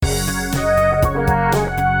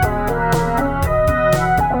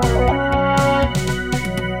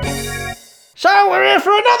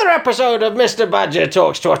another episode of Mr. Badger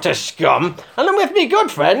Talks to Utter Scum, and I'm with me good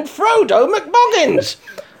friend Frodo McBoggins.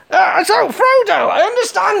 So, Frodo, I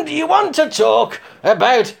understand you want to talk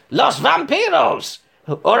about Los Vampiros,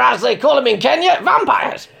 or as they call them in Kenya,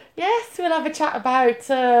 vampires. Yes, we'll have a chat about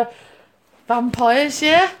vampires,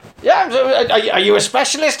 yeah? Yeah, so, are you a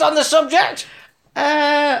specialist on the subject?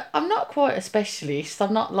 I'm not quite a specialist.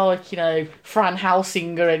 I'm not like, Fran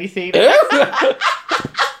Helsing or anything. Who?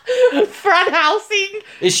 Fran Helsing!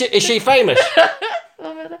 Is she famous?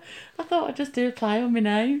 I thought I'd just do a play on my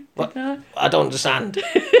name. I don't understand.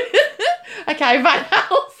 Okay, Van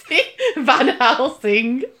Helsing. Van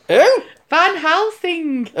Helsing. Who? Van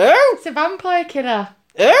Helsing. Who? It's a vampire killer.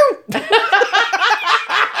 Who?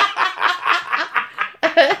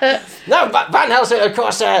 No, Van Helsing, of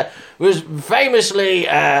course, was famously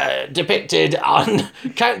depicted on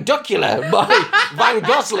Count Duckula by Van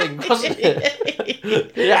Gosling, wasn't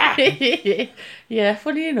it? Yeah. Yeah,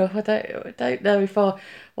 funny enough, I don't know if I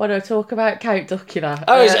want to talk about Count Duckula.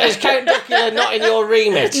 Oh, is Count Duckula not in your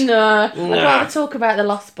remit? No, I'd rather talk about the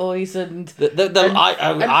Lost Boys and... I'm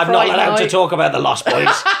not allowed to talk about the Lost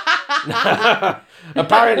Boys.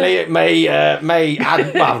 Apparently it may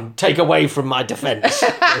take away from my defence.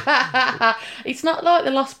 It's not like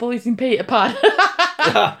the Lost Boys in Peter Pan.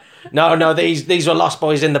 No, these were Lost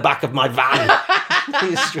Boys in the back of my van.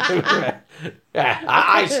 It's true. Yeah,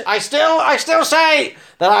 I still say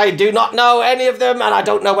that I do not know any of them, and I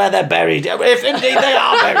don't know where they're buried. If indeed they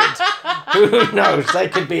are buried, who knows? They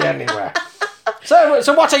could be anywhere.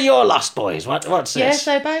 So what are your Lost Boys? What's this? Yeah,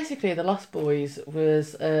 so basically The Lost Boys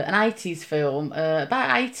was an 80s film,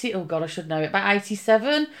 about 80, oh God, I should know it, about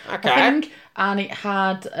 87, Okay. I think, and it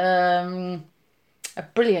had a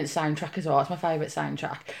brilliant soundtrack as well. It's my favourite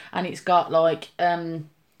soundtrack, and it's got like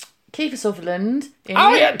Kiefer Sutherland in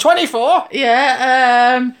it. Yeah, 24.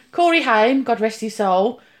 Yeah, Corey Haim, God rest his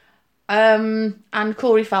soul, and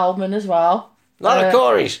Corey Feldman as well. A lot of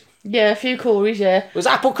Corys. Yeah, a few Coreys, yeah. Was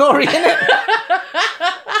Apple Corey in it?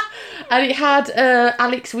 And it had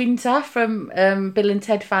Alex Winter from Bill and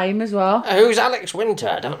Ted fame as well. Who's Alex Winter?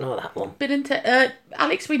 I don't know that one. Bill and Ted,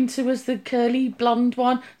 Alex Winter was the curly blonde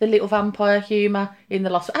one, the little vampire humour in The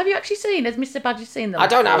Lost. Have you actually seen? Has Mr. Badger seen them? I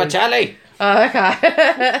don't have a telly. Oh, okay.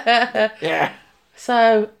 Yeah.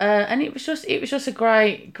 So, and it was just a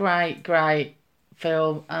great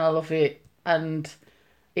film, and I love it. And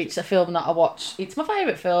it's a film that I watch. It's my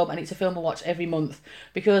favourite film, and it's a film I watch every month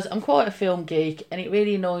because I'm quite a film geek, and it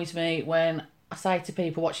really annoys me when I say to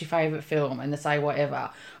people, "What's your favourite film?" and they say whatever,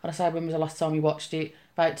 and I say, "When was the last time you watched it?"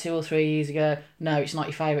 About 2 or 3 years ago. No, it's not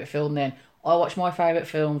your favourite film then. I watch my favourite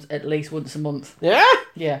films at least once a month. Yeah?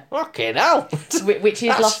 Yeah. Fucking hell. Which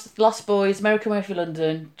is Lost Boys, American Way for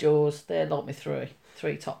London, Jaws. They're like my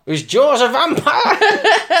three top. Was Jaws a vampire?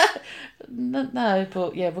 No,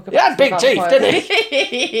 but yeah, He had big teeth, didn't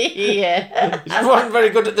he? Yeah. He just wasn't very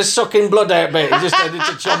good at the sucking blood out bit. He just needed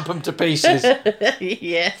to chomp them to pieces.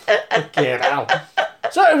 Yeah. Fucking hell.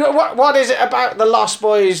 So, what is it about the Lost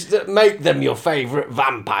Boys that make them your favourite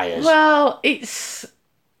vampires? Well,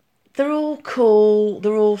 they're all cool,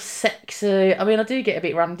 they're all sexy. I mean, I do get a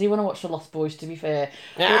bit randy when I watch The Lost Boys, to be fair.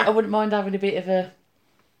 Yeah. I wouldn't mind having a bit of a...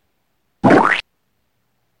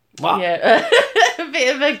 What? Yeah, a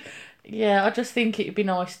bit of a... Yeah, I just think it'd be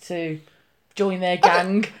nice to join their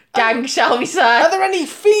gang, shall we say. Are there any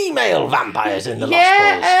female vampires in the Lost Boys?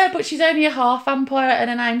 Yeah, but she's only a half vampire and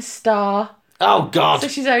her name's Star. Oh, God. So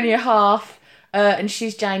she's only a half. And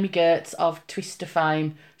she's Jamie Gertz of Twister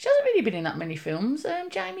fame. She hasn't really been in that many films,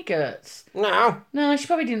 Jamie Gertz. No, she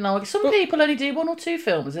probably didn't like it. Some people only do 1 or 2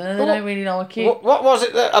 films and they don't really like it. What was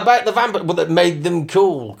it about the vampire that made them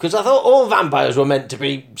cool? Because I thought all vampires were meant to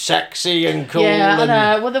be sexy and cool. Yeah, I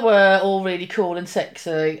know. Well, they were all really cool and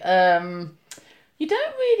sexy. You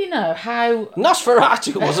don't really know how...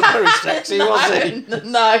 Nosferatu wasn't very sexy, was he?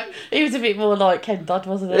 No, he was a bit more like Ken Dodd,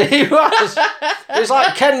 wasn't he? He was. It was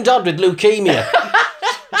like Ken Dodd with leukemia.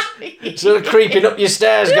 Sort of creeping up your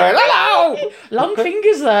stairs going, hello! Long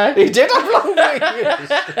fingers, though. He did have long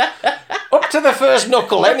fingers. Up to the first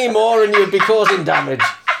knuckle, any more and you'd be causing damage.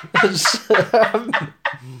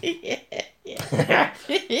 Yeah.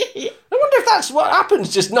 I wonder if that's what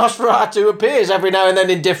happens. Just Nosferatu appears every now and then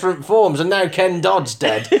in different forms, and now Ken Dodd's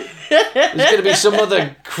dead. There's going to be some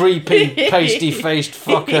other creepy, pasty-faced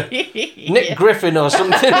fucker. Nick Griffin or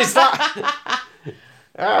something, is that?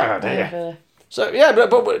 Oh, dear. So, yeah,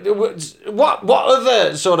 but what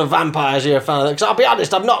other sort of vampires are you a fan of? Because I'll be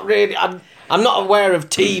honest, I've not really... I'm not aware of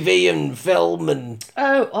TV and film and...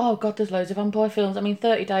 Oh God, there's loads of vampire films. I mean,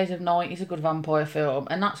 30 Days of Night is a good vampire film,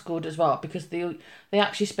 and that's good as well because they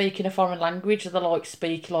actually speak in a foreign language. They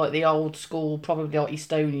speak like the old school, probably like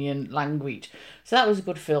Estonian language. So that was a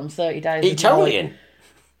good film. 30 Days Etolian.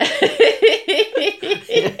 of Night.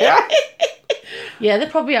 Yeah, they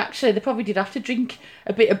probably did have to drink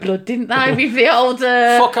a bit of blood, didn't they? With the old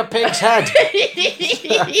fuck a pig's head.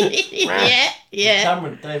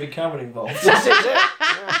 Yeah. David Cameron involved. This is it. Yeah.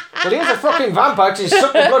 Well, he was a fucking vampire because he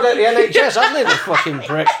sucked the blood out of the NHS, hasn't he, the fucking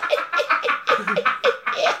prick?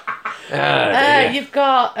 You've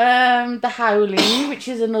got The Howling, which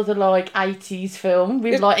is another like 80s film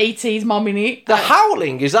with like 80s mom in it. The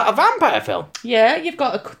Howling, is that a vampire film? Yeah, you've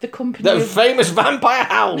got the company. The famous vampire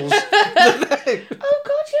howls. Oh God,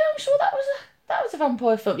 yeah, I'm sure that was a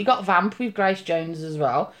vampire film. You got Vamp with Grace Jones as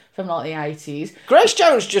well from like the 80s. Grace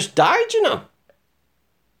Jones just died, you know.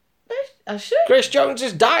 Sure. Grace Jones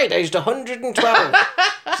has died, aged 112.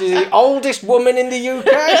 She's the oldest woman in the UK.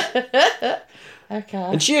 Okay.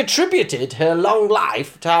 And she attributed her long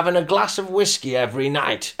life to having a glass of whiskey every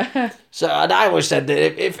night. And I always said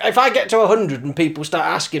that if I get to 100 and people start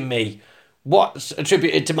asking me what's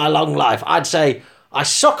attributed to my long life, I'd say I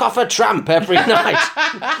suck off a tramp every night.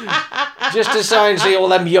 Just to try and see all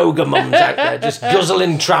them yoga mums out there just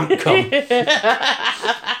guzzling tramp cum.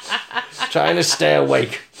 Trying to stay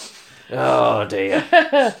awake. Oh dear.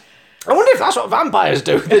 I wonder if that's what vampires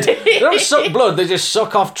do. They don't suck blood, they just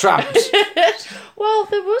suck off tramps. Well,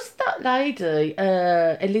 there was that lady,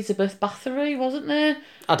 Elizabeth Bathory, wasn't there?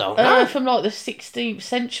 I don't know. From like the 16th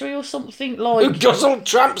century or something. Who Like guzzled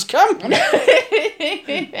tramps cum?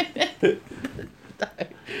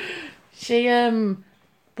 She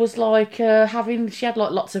was like she had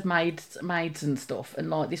like lots of maids and stuff, and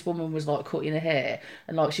like this woman was like cutting her hair,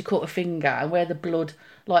 and like she cut her finger, and where the blood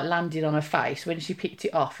like landed on her face, when she picked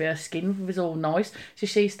it off, her skin was all nice. So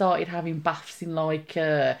she started having baths in like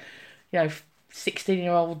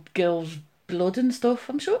 16-year-old girls' blood and stuff.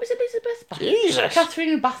 I'm sure it was Elizabeth Jesus.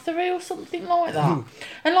 Catherine Bathory or something like that.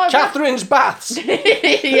 And like Catherine's baths.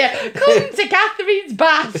 yeah, come to Catherine's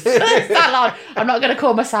baths salon. I'm not going to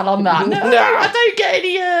call my salon that. No, I don't get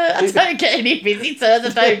any. I don't get any visitors.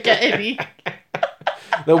 I don't get any.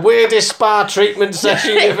 The weirdest spa treatment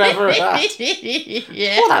session you've ever had.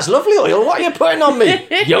 Yeah. Oh, that's lovely oil. What are you putting on me?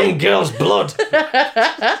 Young girl's blood.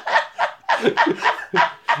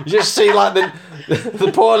 You just see like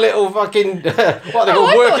the poor little fucking what they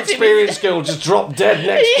call work experience girl just drop dead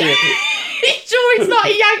next to you. Sure, it's not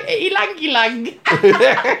Ilangi Lang.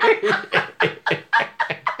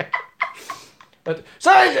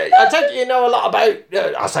 So I take you know a lot about.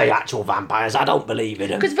 I say actual vampires. I don't believe in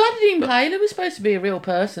them. Because Vladimir Impaler was supposed to be a real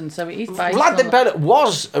person, so it is based Vladimir on... Impaler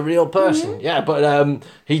was a real person, yeah, but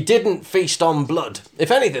he didn't feast on blood. If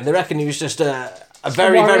anything, they reckon he was just a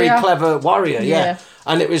very, very clever warrior, yeah.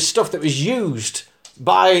 And it was stuff that was used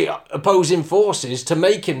by opposing forces to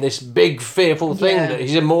make him this big, fearful thing that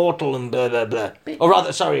he's immortal and blah, blah, blah. Or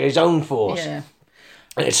rather, sorry, his own force. Yeah.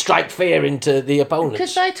 And it strike fear into the opponents.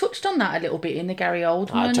 Because they touched on that a little bit in the Gary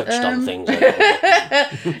Oldman. I touched on things.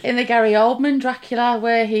 In the Gary Oldman Dracula,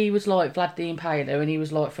 where he was like Vlad the Impaler, and he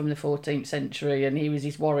was like from the 14th century, and he was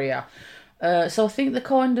his warrior. So I think they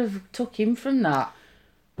kind of took him from that.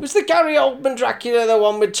 Was the Gary Oldman Dracula the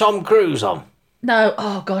one with Tom Cruise on? No,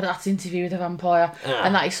 oh God, that's Interview with a Vampire. Yeah.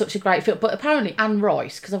 And that is such a great film. But apparently Anne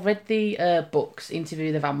Rice, because I've read the books, Interview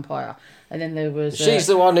with a Vampire, and then there was... She's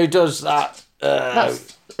the one who does that...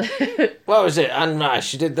 what was it? Anne Rice.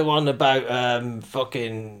 She did the one about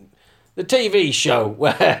fucking... The TV show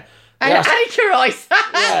where... Annika Rice.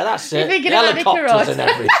 Yeah, that's it. You're the helicopters and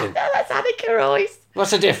everything. That's Annika Rice.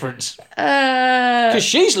 What's the difference? Because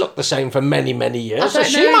she's looked the same for many, many years, so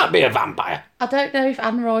she might be a vampire. I don't know if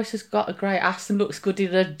Anne Rice has got a great ass and looks good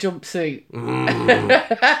in a jumpsuit.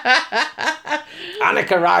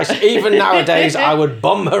 Annika Rice, even nowadays, I would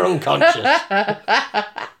bomb her unconscious.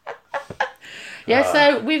 Yeah,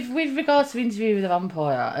 so with regards to Interview with a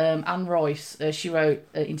Vampire, Anne Rice, she wrote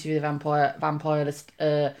Interview with a Vampire,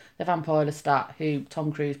 the Vampire Lestat, who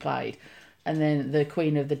Tom Cruise played, and then the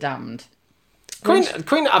Queen of the Damned. Queen,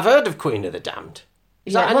 I've heard of Queen of the Damned.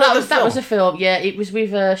 Is that well, another film? That was a film. Yeah, it was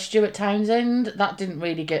with Stuart Townsend. That didn't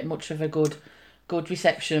really get much of a good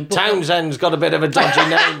reception. But Townsend's got a bit of a dodgy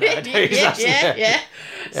name nowadays. Yeah.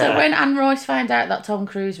 So when Anne Rice found out that Tom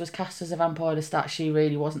Cruise was cast as a Vampire Lestat, she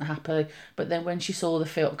really wasn't happy. But then when she saw the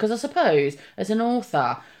film, because I suppose as an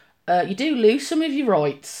author, you do lose some of your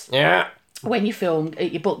rights. Yeah. When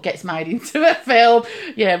your book gets made into a film.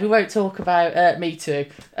 Yeah, we won't talk about Me Too.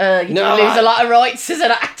 You do lose a lot of rights as an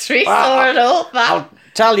actress or an author.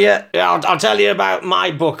 I'll tell you about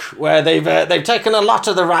my book where they've taken a lot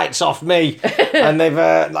of the rights off me, and they've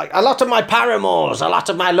like a lot of my paramours, a lot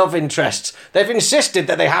of my love interests. They've insisted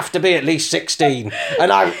that they have to be at least 16,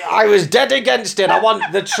 and I was dead against it. I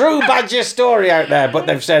want the true Badger story out there, but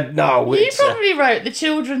they've said no. You probably wrote the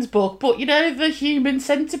children's book, but you know the human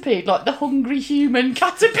centipede, like the hungry human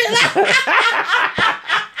caterpillar.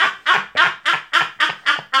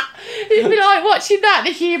 It'd be like watching that,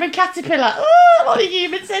 the human caterpillar. Oh, what a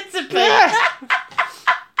human centipede.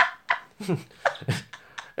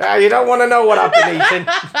 You don't want to know what I've been eating.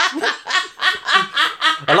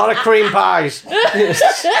 A lot of cream pies.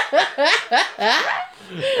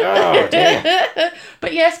 Oh, dear.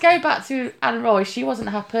 But yes, go back to Anne Roy. She wasn't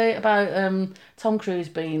happy about Tom Cruise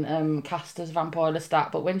being cast as Vampire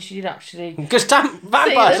Lestat, but when she did actually... Because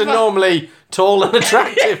vampires are normally tall and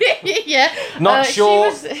attractive. Yeah. Not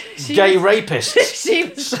short, gay rapists. She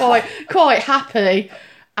was quite happy.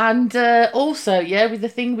 And also, yeah, with the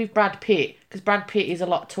thing with Brad Pitt, because Brad Pitt is a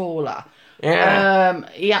lot taller. Yeah.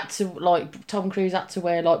 He had to, like, Tom Cruise had to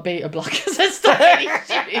wear, like, beta blockers and stuff in his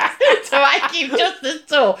shoes to make him just as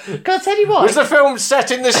tall. Because I'll tell you what... Was the film set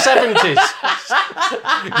in the 70s?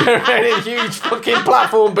 You're wearing huge fucking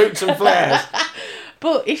platform boots and flares.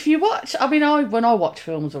 But if you watch... I mean, when I watch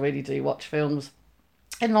films, I really do watch films.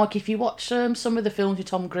 And, like, if you watch some of the films with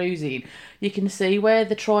Tom Cruise in, you can see where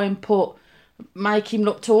they try and make him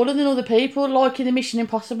look taller than other people, like in the Mission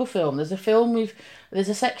Impossible film. There's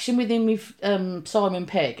a section with him with Simon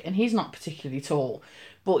Pegg, and he's not particularly tall.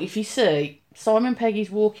 But if you see, Simon Pegg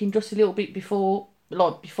is walking just a little bit before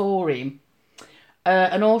him.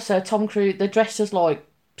 And also Tom Cruise, they're dressed as like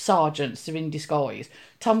sergeants, they're in disguise.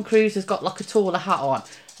 Tom Cruise has got like a taller hat on,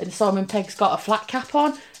 and Simon Pegg's got a flat cap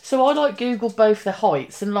on. So I like Googled both their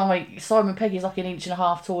heights, and like Simon Pegg is like 1.5 inches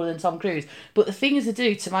taller than Tom Cruise. But the things they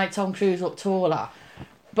do to make Tom Cruise look taller.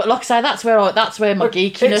 But like I say, that's where my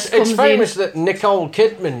geekiness comes in. It's famous that Nicole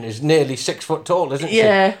Kidman is nearly 6 foot tall, isn't she?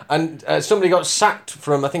 Yeah. And somebody got sacked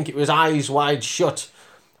from, I think it was Eyes Wide Shut,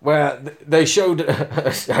 where they showed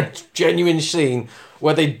a genuine scene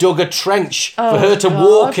where they dug a trench for her to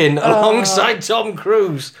walk in alongside Tom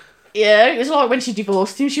Cruise. Yeah, it was like when she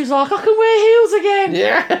divorced him, she was like, I can wear heels again.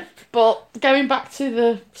 Yeah. But going back to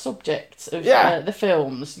the subject of the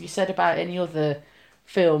films, you said about any other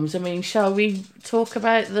films. I mean, shall we talk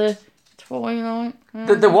about the Twilight?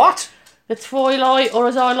 The what? The Twilight, or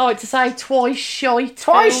as I like to say, Twice-shite.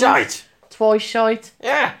 Twice-shite? Twice-shite.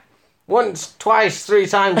 Yeah. Once, twice, 3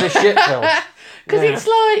 times a shit film. Because it's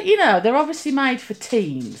like, you know, they're obviously made for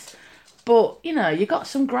teens. But, you know, you got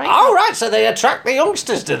some great... Oh, right, so they attract the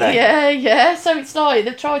youngsters, do they? Yeah. So it's like,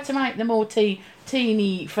 they've tried to make them more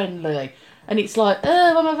teeny friendly. And it's like,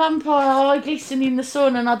 oh, I'm a vampire, I glisten in the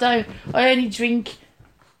sun, and I only drink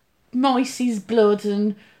mice's blood,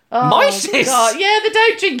 and... Oh, mice's? God. Yeah, they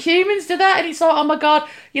don't drink humans, do that. And it's like, oh my God,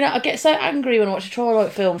 you know, I get so angry when I watch the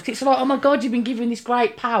Twilight films. It's like, oh my God, you've been given this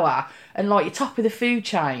great power, and like, you're top of the food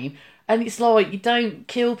chain, and it's like, you don't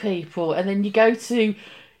kill people, and then you go to...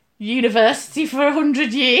 university for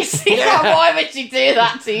 100 years. Yeah. Why would you do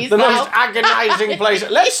that to yourself? The most agonising place.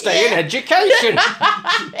 Let's stay in education.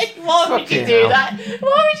 Why would you do that?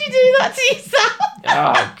 Why would you do that to yourself?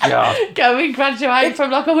 Oh, God. Go and graduate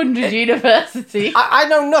from like 100 universities. I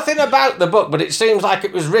know nothing about the book, but it seems like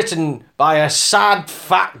it was written by a sad,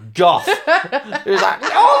 fat goth. It was like,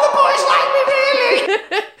 all the boys like me, really.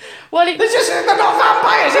 Well, they're not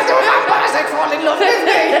vampires. If they were vampires, they'd fall in love with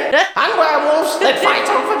me. And werewolves, they'd fight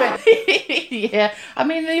over me. Yeah. I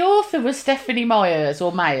mean, the author was Stephanie Myers,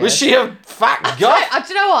 or Myers. Was she a fat goth?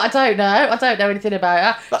 Do you know what? I don't know. I don't know anything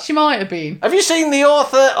about her. She might have been. Have you seen the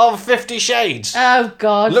author of 50 Shades? Oh,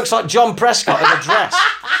 God. Looks like John Prescott in a dress.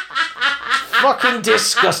 Fucking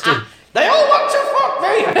disgusting. They all want to fuck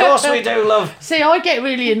me. Of course we do, love. See, I get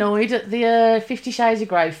really annoyed at the 50 Shades of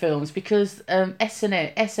Grey films because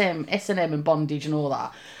S&M and Bondage and all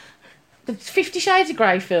that. The 50 Shades of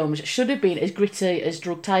Grey films should have been as gritty as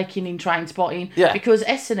drug taking in Trainspotting. Yeah. Because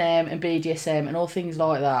S&M and BDSM and all things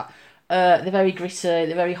like that, they're very gritty,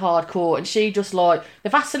 they're very hardcore, and she just like, they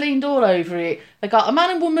Vaselined all over it. They got a man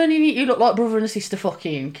and woman in it who look like brother and sister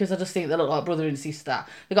fucking, because I just think they look like brother and sister.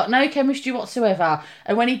 They got no chemistry whatsoever,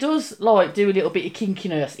 and when he does like do a little bit of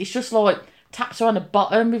kinkiness, it's just like taps her on the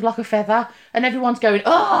bottom with like a feather, and everyone's going,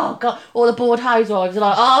 oh God, all the bored housewives are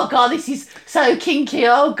like, oh God, this is so kinky,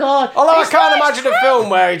 oh God. Although I can't imagine a film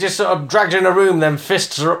where he just sort of dragged her in a room, then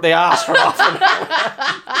fists her up the arse for half an hour.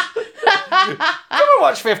 Come and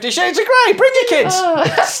watch 50 Shades of Grey, bring your kids.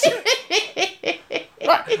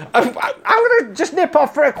 Right, I'm going to just nip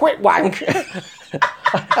off for a quick wank.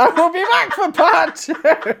 And we'll be back for part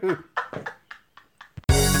 2.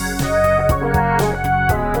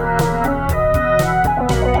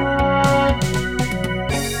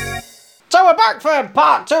 back for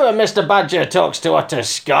part 2 of Mr. Badger Talks to Utter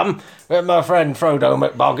Scum with my friend Frodo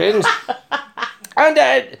McBoggins.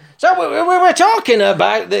 And so we were talking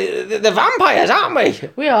about the vampires, aren't we?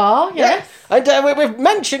 We are, yes. And we've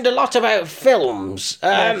mentioned a lot about films.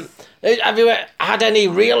 Have you had any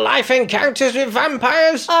real-life encounters with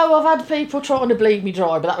vampires? Oh, I've had people trying to bleed me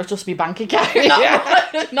dry, but that was just my bank account.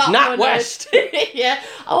 Not Nat West. Yeah.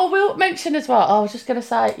 Oh, I will mention as well. I was just going to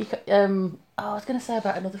say, I was going to say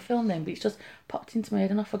about another film then, but it's just popped into my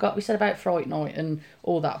head and I forgot. We said about Fright Night and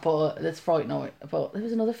all that, but there's Fright Night. But there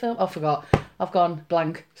was another film. I forgot. I've gone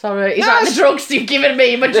blank. Sorry. Is that the drugs you've given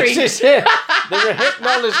me in my drink? This is it. The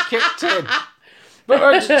hypnol has kicked in. But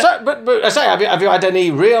I say, have you had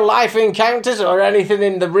any real life encounters or anything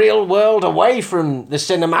in the real world away from the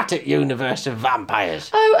cinematic universe of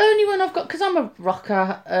vampires? Oh, only when I've got, because I'm a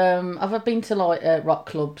rocker. I've been to like rock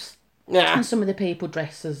clubs. Yeah. And some of the people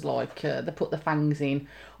dress as like they put the fangs in,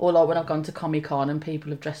 or like when I've gone to Comic-Con and people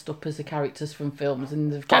have dressed up as the characters from films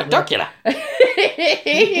and they've got Count Duckula.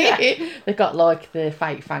 They've got like the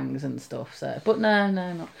fake fangs and stuff. So, but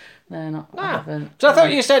no. I haven't. So I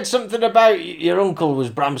thought you said something about your uncle was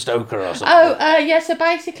Bram Stoker or something. Oh, yeah. So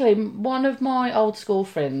basically, one of my old school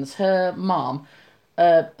friends, her mum,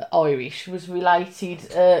 Irish, was related.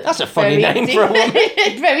 That's a funny name for a woman.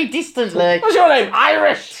 Very distantly. What's your name?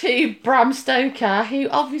 Irish. To Bram Stoker, who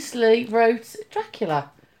obviously wrote Dracula.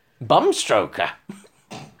 Bumstroker.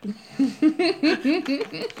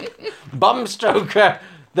 Bumstroker,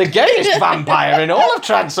 the gayest vampire in all of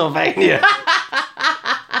Transylvania.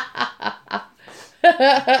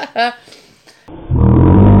 But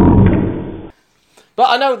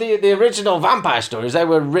I know the original vampire stories, they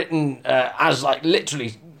were written as like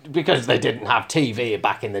literally, because they didn't have TV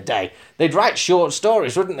back in the day, they'd write short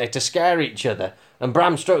stories, wouldn't they, to scare each other. And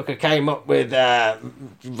Bram Stoker came up with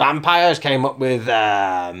vampires, came up with...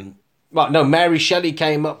 Mary Shelley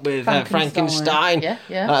came up with Frankenstein.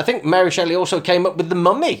 Yeah. I think Mary Shelley also came up with The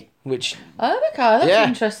Mummy, which... Oh, okay, that's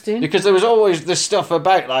interesting. Because there was always this stuff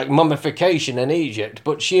about, like, mummification in Egypt,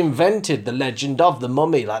 but she invented the legend of the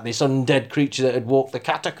mummy, like this undead creature that had walked the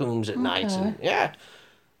catacombs at night. And, I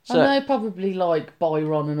know probably, like,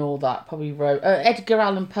 Byron and all that probably wrote... Edgar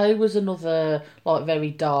Allan Poe was another, like,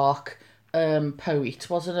 very dark poet,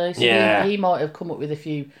 wasn't he? So he might have come up with a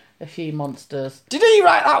few monsters. Did he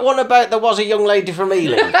write that one about there was a young lady from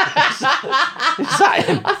Ealing? Is that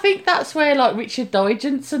him? I think that's where like Richard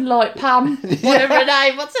Digance and like Pam, whatever her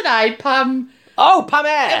name, what's her name? Pam. Oh, Pam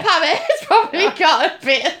Eyre. Pam Eyre's probably got a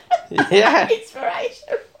bit of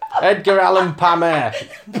inspiration. Edgar Allan Pam Eyre.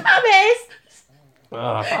 Pam Eyre's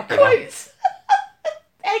quotes.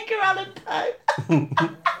 Edgar Allan Poe.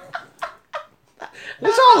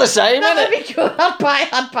 It's all the same, isn't it? That'd be cool.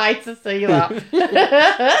 I'd pay to see that.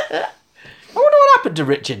 I wonder what happened to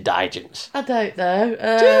Richard Digance. I don't know.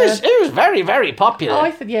 He was very, very popular. I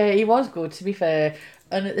think, he was good, to be fair.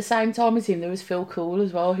 And at the same time as him, there was Phil Cool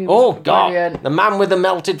as well. Who was brilliant. The man with the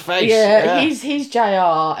melted face. Yeah, he's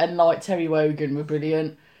JR and like Terry Wogan were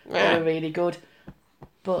brilliant. They were really good.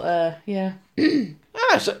 But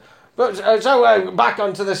So back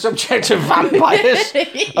onto the subject of vampires.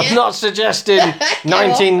 I'm not suggesting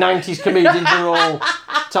 1990s comedians are all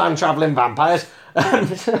time-travelling vampires.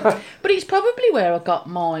 But it's probably where I got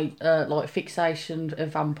my like fixation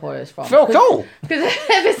of vampires from. Phil Cole. Because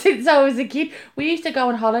ever since I was a kid, we used to go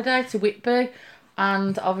on holiday to Whitby.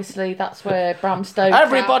 And obviously that's where Bram Stoker...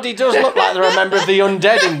 Everybody does look like they're a member of the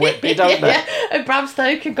undead in Whitby, don't they? Yeah, and Bram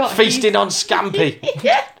Stoker got... Feasting on scampi.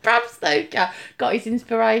 Yeah, Bram Stoker got his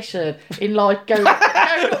inspiration in like going...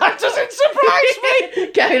 That doesn't surprise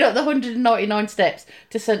me! Going up the 199 steps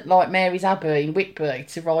to St Like Mary's Abbey in Whitby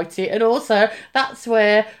to write it. And also that's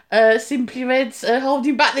where Simply Red's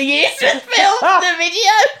Holding Back the Years was filmed, the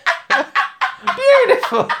video.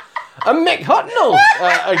 Beautiful. And Mick Hucknall,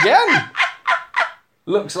 again...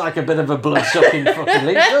 Looks like a bit of a blood-sucking fucking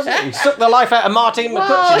leech, doesn't he? He sucked the life out of Martine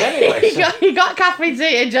McCutcheon anyway. He got Catherine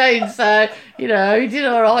Zeta-Jones, so, he did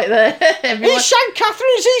all right there. He shagged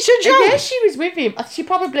Catherine Zeta-Jones? Yeah, she was with him. She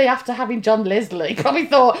probably, after having John Leslie, probably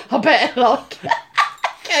thought, I better, like,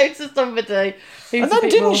 go to somebody who's and then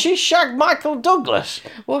didn't she shag Michael Douglas?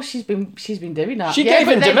 Well, she's been doing that. She gave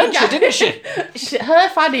him dementia, didn't she? Her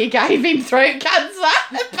fanny gave him throat cancer,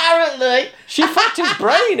 apparently. She fucked his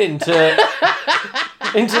brain into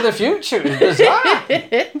the future. It was bizarre.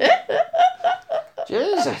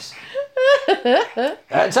 Jesus.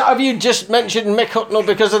 So have you just mentioned Mick Hucknall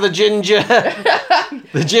because of the ginger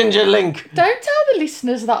link? Don't tell the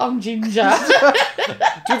listeners that I'm ginger.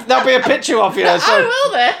 There'll be a picture of you. So, oh,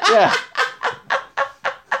 will there? Yeah.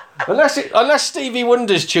 Unless Stevie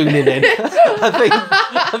Wonder's tuning in, I think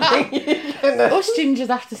Us gingers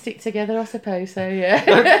have to stick together, I suppose, so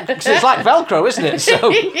yeah. 'Cause it's like Velcro, isn't it? So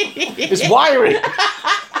it's wiry.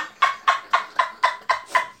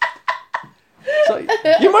 So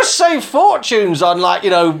you must save fortunes on, like,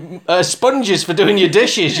 sponges for doing your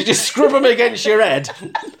dishes. You just scrub them against your head.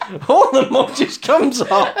 All the mud just comes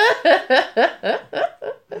off.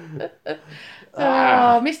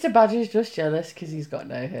 Mr. Badger's just jealous because he's got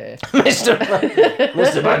no hair. Mr.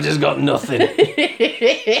 Badger's got nothing.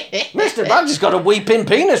 Mr. Badger's got a weeping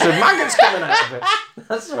penis with maggots coming out of it.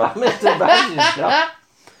 That's what Mr. Badger's got.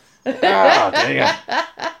 Oh, dear.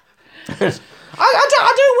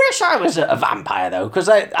 I do wish I was a vampire, though, because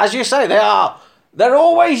as you say, they're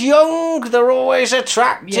always young, they're always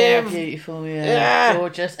attractive. Yeah, beautiful, yeah.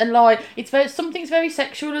 Gorgeous. And, like, something's very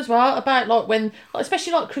sexual as well about, like, when, like,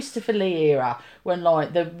 especially, like, Christopher Lee era, when,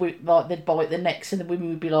 like, they'd bite the necks and the women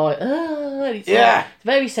would be like, oh, it's it's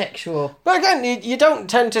very sexual. But again, you don't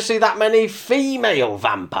tend to see that many female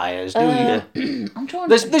vampires, do you? I'm trying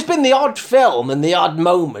There's been the odd film and the odd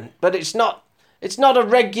moment, but it's not a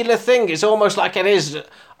regular thing. It's almost like it is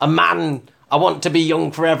a man. I want to be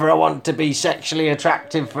young forever. I want to be sexually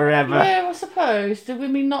attractive forever. Yeah, I suppose. Do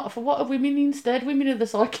women not? For what are women instead? Women are the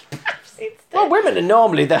psychopaths instead. Well, women are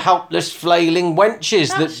normally the helpless, flailing wenches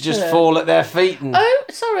that just fall at their feet. Oh,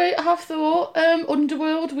 sorry, I have thought.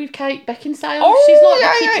 Underworld with Kate Beckinsale. Oh, she's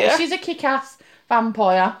like she's a kick-ass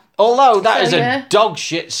vampire. Although that is a dog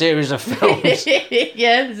shit series of films.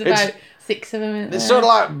 Yeah, there's about 6 of them in there. It's sort of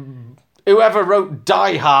like whoever wrote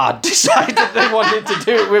Die Hard decided they wanted to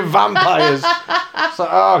do it with vampires. So,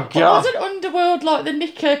 oh, God. Wasn't Underworld like the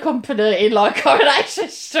Nicker company in, like, Coronation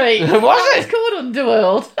Street? Was it? It's called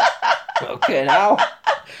Underworld. Okay, now.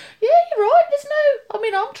 Yeah, you're right.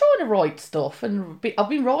 I'm trying to write stuff, and I've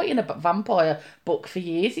been writing a vampire book for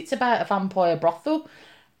years. It's about a vampire brothel.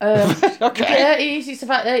 Okay. Yeah, it is. It's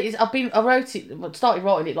about. I started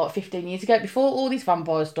writing it like 15 years ago, before all this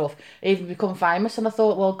vampire stuff even become famous. And I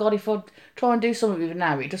thought, well, God, if I try and do something with it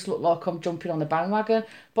now, it just looked like I'm jumping on the bandwagon.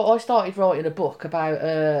 But I started writing a book about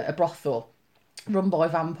a brothel run by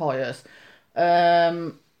vampires,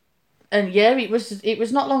 and yeah, it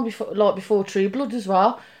was not long before True Blood as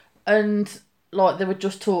well, and. Like, they would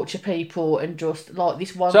just torture people and just, like,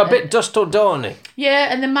 this one... So a bit Dust Till Dawny. Yeah,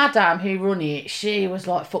 and the madam who run it, she was,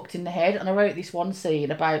 like, fucked in the head. And I wrote this one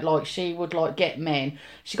scene about, like, she would, like, get men.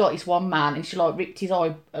 She got this one man and she, like, ripped his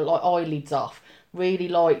eyelids off. Really,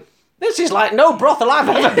 like... This is like no brothel I've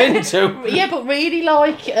ever been to. Yeah, but really,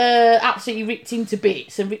 like, absolutely ripped him to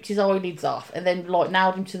bits and ripped his eyelids off and then, like,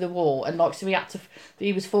 nailed him to the wall. And, like, so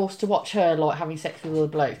he was forced to watch her, like, having sex with other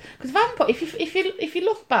blokes. Because vampire, if you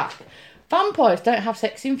look back... Vampires don't have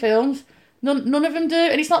sex in films. None of them do.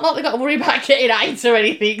 And it's not like they've got to worry about getting AIDS or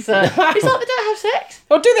anything. So it's like they don't have sex.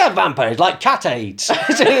 Well, do they have vampires? Like cat AIDS?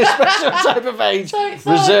 Is it a special type of AIDS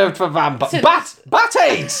reserved for vampires? Bat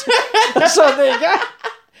AIDS! So there you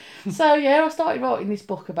go. So yeah, I started writing this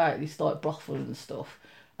book about this, like, brothel and stuff.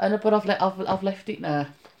 But I've left it now.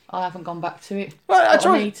 I haven't gone back to it. Well,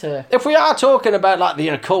 I need to. If we are talking about, like, the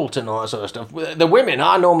occult and all that sort of stuff, the women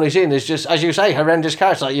are normally seen as just, as you say, horrendous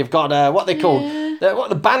characters. Like, you've got what they call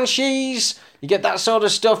the banshees. You get that sort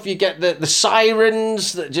of stuff. You get the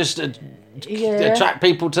sirens that just attract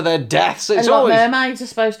people to their deaths. It's and, like, always mermaids are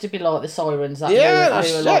supposed to be like the sirens that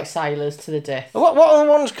who are like sailors to the death. What are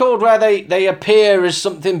the ones called where they appear as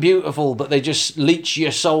something beautiful, but they just leech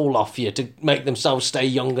your soul off you to make themselves stay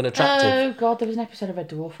young and attractive? Oh God, there was an episode of Red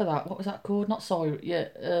Dwarf for that. What was that called? Not siren. Yeah.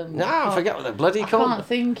 No, I forget what they're bloody called. I can't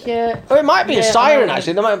think. Yeah. Oh, it might be a siren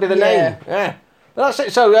actually. That might be the name. Yeah. But that's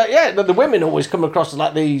it. So, the women always come across as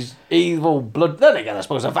like these evil blood... Then again, I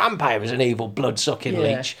suppose a vampire is an evil blood-sucking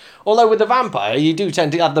leech. Although with the vampire, you do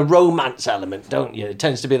tend to have the romance element, don't you? It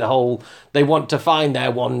tends to be the whole... They want to find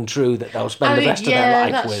their one true that they'll spend the rest of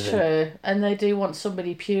their life with. Yeah, that's true. And they do want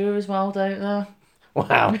somebody pure as well, don't they?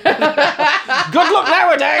 Wow. Good luck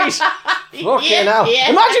nowadays. Fucking hell. Yeah.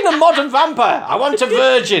 Imagine a modern vampire. I want a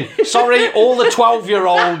virgin. Sorry, all the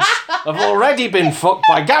 12-year-olds have already been fucked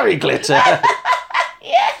by Gary Glitter.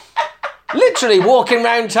 Literally walking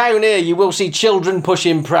around town here, you will see children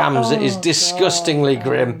pushing prams. It is disgustingly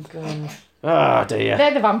grim. Oh dear.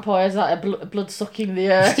 They're the vampires that are blood sucking the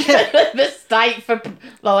the state for,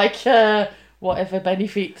 like, whatever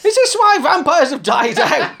benefits. Is this why vampires have died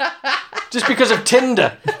out? Just because of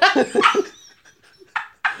Tinder?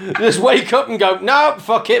 Just wake up and go, no,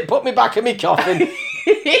 fuck it, put me back in my coffin.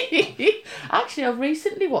 Actually, I've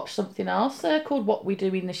recently watched something else called What We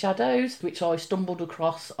Do in the Shadows, which I stumbled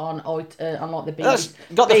across on like the BBC. That's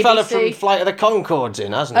got the fella from Flight of the Conchords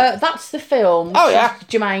in, hasn't it? That's the film. Oh, yeah.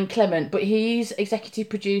 Jermaine Clement, but he's executive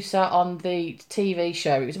producer on the TV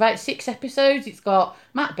show. It was about 6 episodes. It's got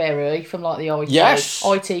Matt Berry from like the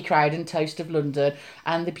IT Crowd and Toast of London,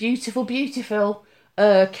 and the beautiful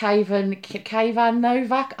Kayvan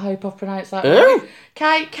Novak. I hope I've pronounced that right.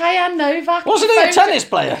 Kayan Novak. Wasn't he a tennis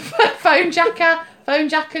player? Phone jacker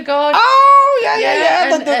guy. Oh,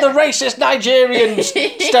 yeah. The racist Nigerian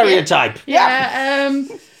stereotype. Yeah.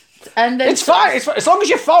 And then it's fine. As long as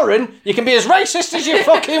you're foreign, you can be as racist as you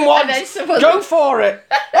fucking want. Go for it.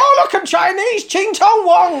 Oh, look, I'm Chinese. Ching Tong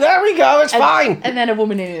Wong. There we go. It's fine. And then a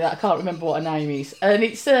woman in it that I can't remember what her name is. And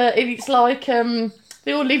it's like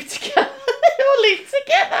they all live together.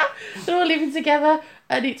 They're all living together,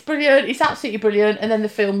 and it's brilliant. It's absolutely brilliant. And then the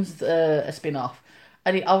film's a spin-off,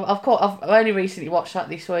 and I've only recently watched that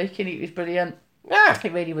this week, and it was brilliant. Yeah,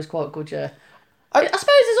 it really was quite good. Yeah, I suppose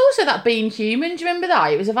there's also that Being Human. Do you remember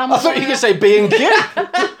that? It was a vampire. I thought you were going to say Being Cute.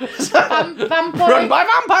 Vampire Run by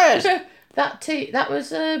vampires. That was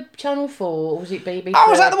Channel 4, or was it BBC? Oh,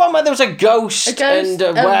 was that the one where there was a ghost and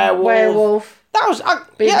a werewolf? That was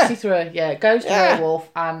BBC Three, yeah. Ghost, werewolf,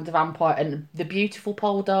 and the vampire, and the beautiful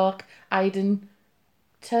Poldark Aidan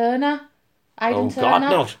Turner. God,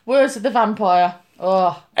 no. Words of the Vampire.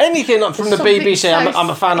 Oh, anything from the BBC, I'm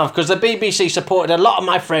a fan of, because the BBC supported a lot of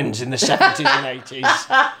my friends in the 70s and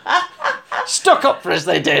 80s. Stuck up for us,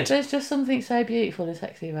 they did. There's just something so beautiful and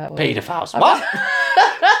sexy about it. Paedophiles. What?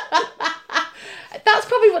 That's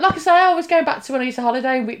probably what, like I say, I was going back to when I used to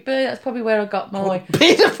holiday in Whitby. That's probably where I got my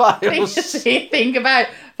paedophiles thing about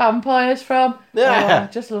vampires from. Yeah.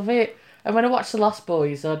 I just love it. And when I watch The Lost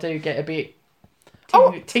Boys, I do get a bit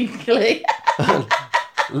tinkly.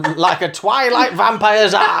 Like a twilight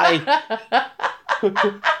vampire's eye.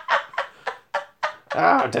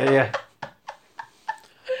 Oh dear.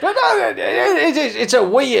 But no, it's a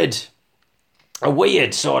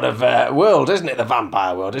weird sort of world, isn't it? The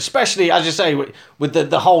vampire world, especially, as you say, with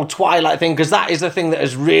the whole Twilight thing, because that is the thing that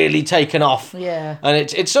has really taken off. Yeah. And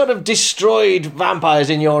it's sort of destroyed vampires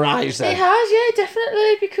in your eyes then. It has, yeah,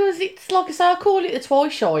 definitely, because it's, like I say, I call it the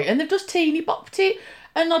Twilight, and they've just teeny bopped it.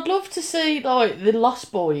 And I'd love to see, like, the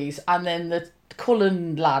Lost Boys and then the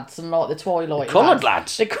Cullen lads and, like, the Twilight Coloured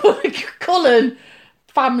lads? The Cullen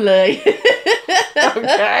family.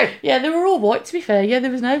 Okay. Yeah, they were all white, to be fair. Yeah,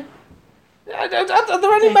 there was no... Are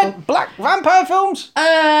there any black vampire films?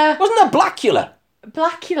 Wasn't there Blackula?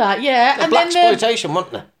 Blackula, yeah. And blaxploitation,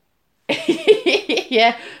 wasn't there?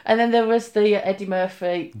 Yeah, and then there was the Eddie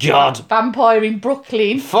Murphy... God. Vampire in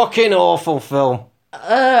Brooklyn. Fucking awful film.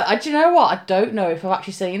 Do you know what? I don't know if I've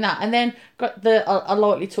actually seen that. And then I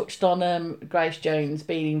lightly touched on Grace Jones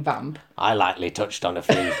being in Vamp. I lightly touched on a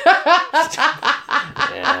few.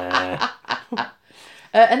 Yeah.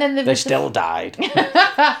 And then they still died.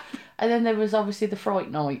 And then there was obviously the Fright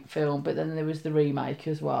Night film, but then there was the remake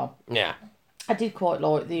as well. Yeah. I did quite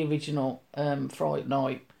like the original Fright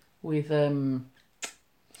Night with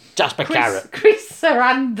Jasper Carrot. Chris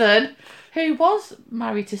Sarandon, who was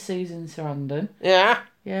married to Susan Sarandon. Yeah.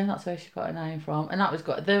 Yeah, that's where she got her name from. And that was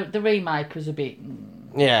the remake was a bit...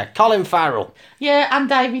 Yeah, Colin Farrell. Yeah, and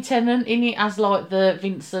David Tennant in it as like the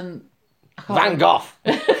Vincent... Van Gogh.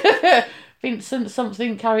 Vincent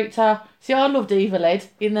something character. See, I loved Evil Ed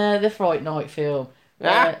in the Fright Night film.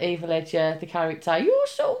 Yeah. Evil Ed, yeah, the character. You're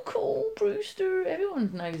so cool, Brewster. Everyone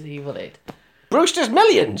knows Evil Ed. Brewster's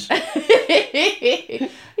Millions. His name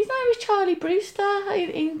was Charlie Brewster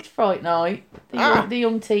in Fright Night. The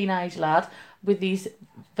young teenage lad with his...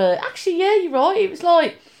 Actually, yeah, you're right. It was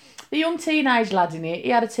like the young teenage lad in it. He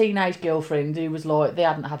had a teenage girlfriend who was like... They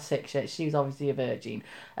hadn't had sex yet. She was obviously a virgin.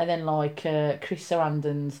 And then like Chris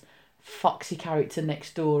Sarandon's foxy character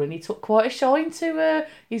next door, and he took quite a shine to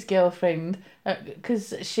his girlfriend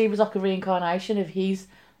because she was like a reincarnation of his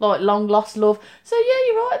like long lost love. So yeah,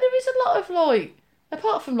 you're right, there is a lot of like,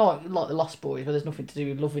 apart from like the Lost Boys where there's nothing to do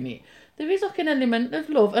with loving it, there is like an element of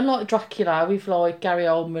love. And like Dracula with like Gary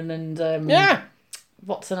Oldman and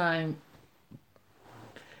what's her name,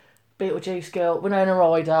 Beetlejuice girl, Winona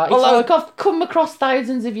Ryder. It's like I've come across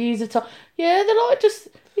thousands of years of time. Yeah, they're like just...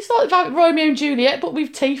 It's like Romeo and Juliet, but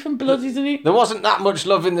with teeth and blood, isn't it? There wasn't that much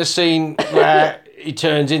love in the scene where he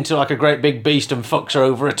turns into like a great big beast and fucks her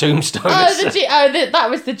over a tombstone. That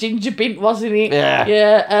was the Ginger Bint, wasn't it? Yeah.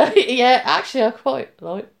 Yeah, yeah, actually, I quite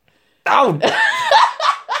like... Oh!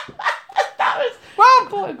 That was...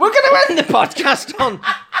 Well, we're going to end the podcast on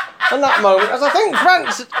that moment, as I think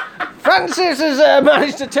Francis has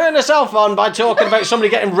managed to turn herself on by talking about somebody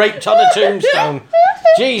getting raped on a tombstone.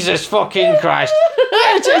 Jesus fucking Christ.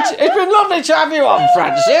 It's been lovely to have you on,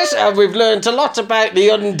 Francis. We've learnt a lot about the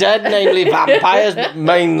undead, namely vampires, but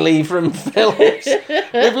mainly from films.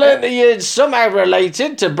 We've learnt that you're somehow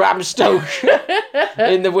related to Bram Stoker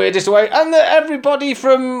in the weirdest way. And that everybody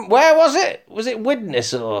from, where was it? Was it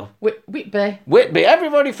Widnes or? Whitby. Whitby.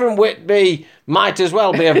 Everybody from Whitby might as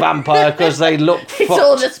well be a vampire because they look fucked. It's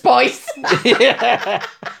all the spice. Yeah.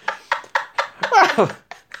 Well,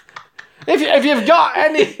 if you've got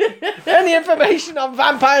any information on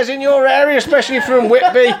vampires in your area, especially from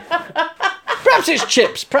Whitby, perhaps it's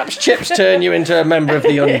Chips. Perhaps Chips turn you into a member of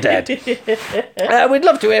the undead. We'd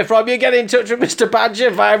love to hear from you. Get in touch with Mr.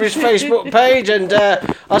 Badger via his Facebook page. And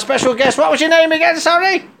our special guest, what was your name again,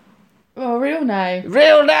 sorry? Oh, real name.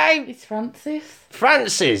 Real name? It's Francis.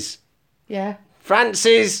 Francis. Yeah.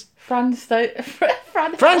 Francis. Francis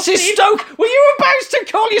Stoker. Were you about to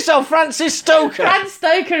call yourself Francis Stoker? Fran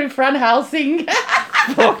Stoker and Fran Helsing.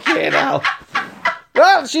 Fucking hell.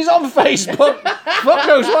 Well, she's on Facebook. Fuck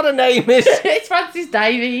knows what her name is. It's Francis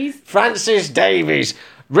Davies. Francis Davies.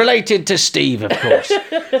 Related to Steve, of course.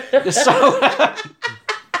 So,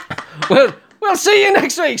 we'll see you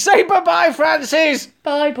next week. Say bye-bye, Francis.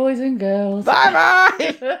 Bye, boys and girls.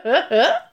 Bye-bye.